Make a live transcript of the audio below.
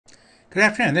Good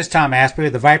afternoon. This is Tom Aspray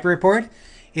with the Viper Report.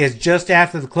 It's just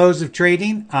after the close of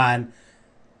trading on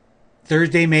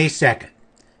Thursday, May 2nd.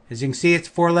 As you can see, it's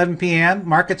 4:11 p.m.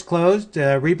 Markets closed,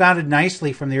 rebounded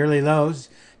nicely from the early lows.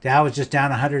 Dow was just down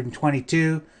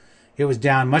 122. It was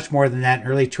down much more than that in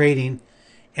early trading.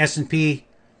 S&P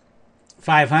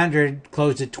 500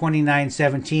 closed at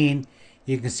 2917.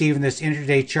 You can see from this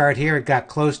intraday chart here, it got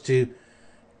close to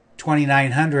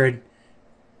 2900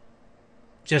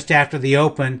 just after the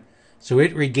open. So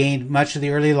it regained much of the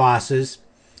early losses.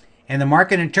 And the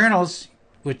market internals,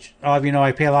 which all of you know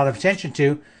I pay a lot of attention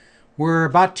to, were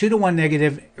about 2-to-1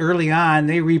 negative early on.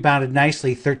 They rebounded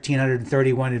nicely,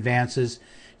 1,331 advances,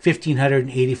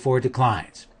 1,584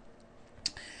 declines.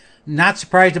 Not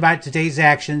surprised about today's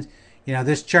actions. You know,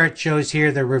 this chart shows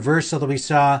here the reversal that we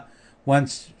saw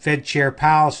once Fed Chair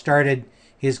Powell started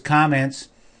his comments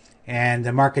and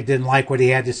the market didn't like what he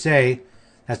had to say.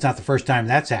 That's not the first time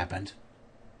that's happened.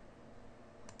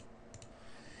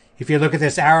 If you look at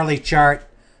this hourly chart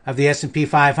of the S&P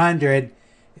 500,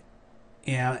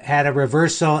 you know, had a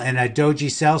reversal and a doji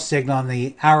sell signal on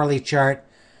the hourly chart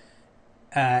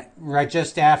right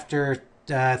just after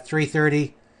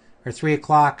 3:30 or 3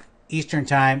 o'clock Eastern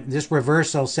time. This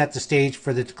reversal set the stage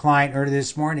for the decline early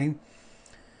this morning.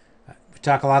 We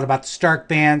talk a lot about the Stark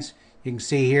bands. You can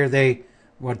see here they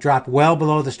dropped well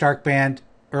below the Stark band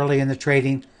early in the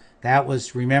trading. That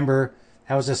was, remember,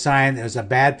 that was a sign that it was a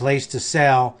bad place to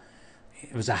sell.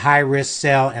 It was a high-risk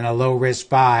sell and a low-risk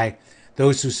buy.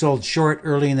 Those who sold short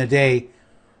early in the day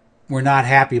were not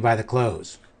happy by the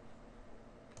close.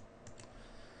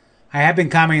 I have been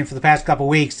commenting for the past couple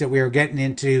of weeks that we were getting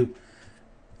into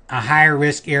a higher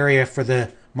risk area for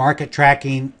the market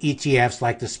tracking ETFs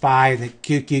like the SPY and the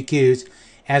QQQs,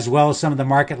 as well as some of the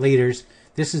market leaders.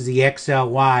 This is the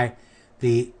XLY,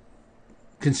 the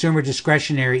consumer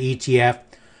discretionary ETF,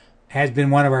 has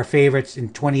been one of our favorites in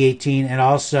 2018 and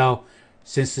also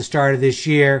since the start of this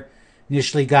year.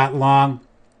 Initially got long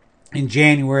in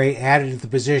January, added to the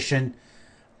position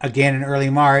again in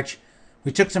early March.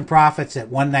 We took some profits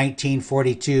at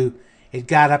 119.42. It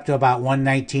got up to about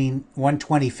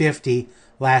 120.50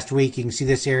 last week. You can see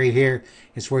this area here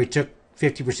is where we took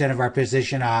 50% of our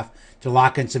position off to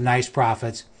lock in some nice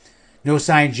profits. No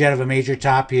signs yet of a major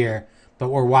top here, but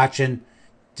we're watching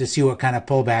to see what kind of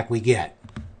pullback we get.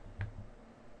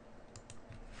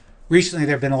 Recently,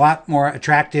 there have been a lot more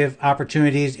attractive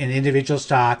opportunities in individual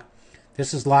stock.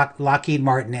 This is Lockheed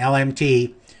Martin,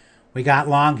 LMT. We got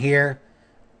long here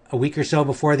a week or so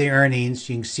before the earnings.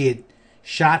 You can see it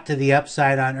shot to the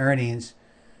upside on earnings.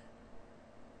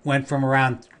 Went from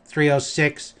around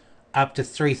 306 up to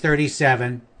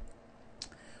 337.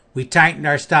 We tightened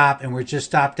our stop and we're just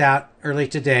stopped out early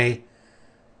today.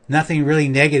 Nothing really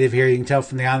negative here, you can tell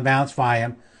from the on-balance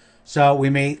volume. So we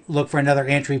may look for another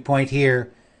entry point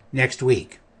here next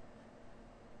week.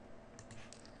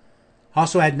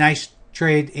 Also had a nice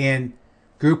trade in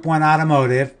Group 1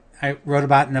 Automotive. I wrote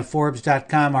about in a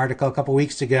Forbes.com article a couple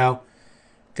weeks ago.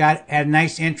 Had a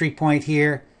nice entry point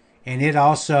here, and it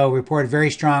also reported very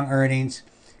strong earnings.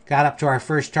 Got up to our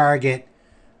first target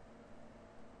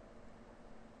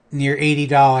near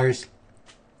 $80.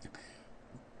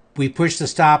 We pushed the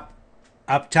stop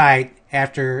up tight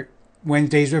after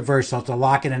Wednesday's reversal to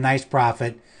lock in a nice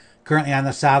profit. Currently on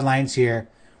the sidelines here.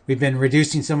 We've been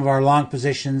reducing some of our long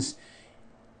positions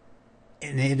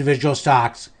in the individual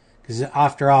stocks because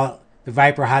after all, the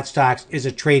Viper Hot Stocks is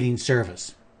a trading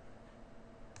service.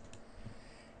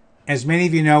 As many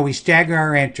of you know, we stagger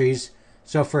our entries.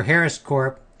 So for Harris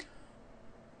Corp,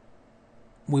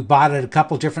 we bought at a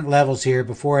couple different levels here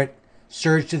before it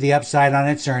surged to the upside on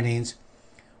its earnings.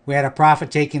 We had a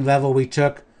profit-taking level we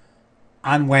took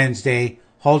on Wednesday,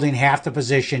 holding half the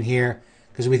position here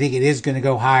because we think it is going to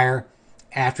go higher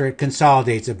after it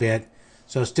consolidates a bit.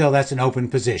 So still, that's an open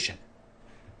position.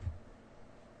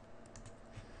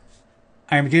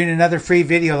 I'm doing another free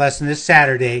video lesson this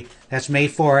Saturday. That's May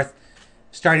 4th,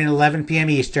 starting at 11 p.m.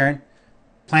 Eastern.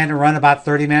 Plan to run about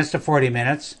 30 minutes to 40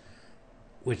 minutes,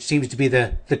 which seems to be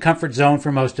the comfort zone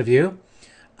for most of you.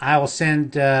 I will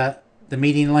send the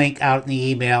meeting link out in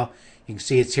the email. You can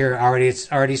see it's here already.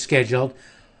 It's already scheduled.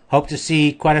 Hope to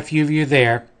see quite a few of you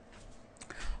there.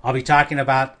 I'll be talking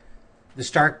about the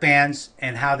Stark bands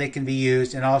and how they can be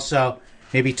used, and also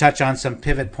maybe touch on some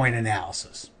pivot point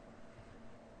analysis.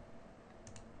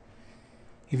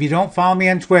 If you don't follow me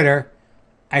on Twitter,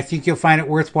 I think you'll find it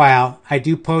worthwhile. I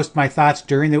do post my thoughts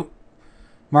during the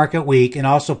market week and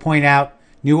also point out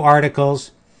new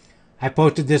articles. I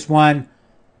posted this one,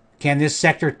 Can This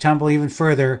Sector Tumble Even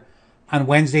Further, on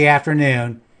Wednesday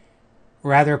afternoon.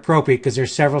 Rather appropriate because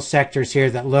there's several sectors here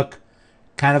that look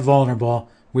kind of vulnerable.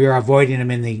 we are avoiding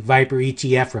them in the Viper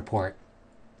ETF report.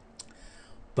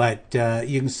 But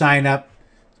you can sign up.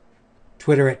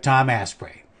 Twitter at Tom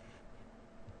Aspray.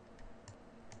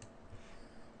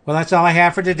 Well, that's all I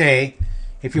have for today.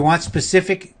 If you want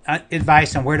specific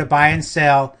advice on where to buy and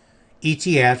sell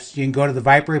ETFs, you can go to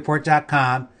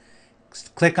theviperreport.com,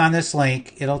 click on this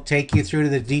link. It'll take you through to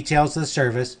the details of the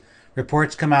service.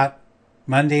 Reports come out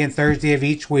Monday and Thursday of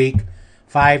each week,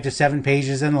 5 to 7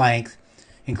 pages in length,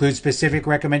 include specific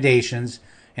recommendations,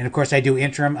 and of course I do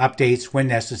interim updates when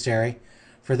necessary.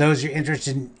 For those who are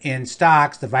interested in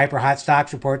stocks, the Viper Hot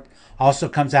Stocks Report also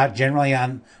comes out generally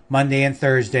on Monday and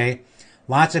Thursday.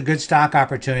 Lots of good stock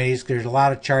opportunities. There's a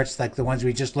lot of charts like the ones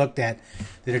we just looked at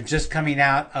that are just coming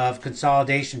out of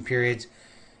consolidation periods,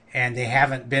 and they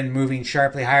haven't been moving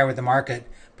sharply higher with the market,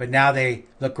 but now they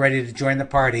look ready to join the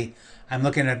party. I'm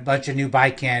looking at a bunch of new buy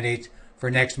candidates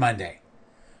for next Monday.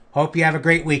 Hope you have a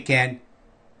great weekend,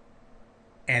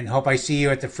 and hope I see you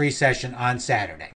at the free session on Saturday.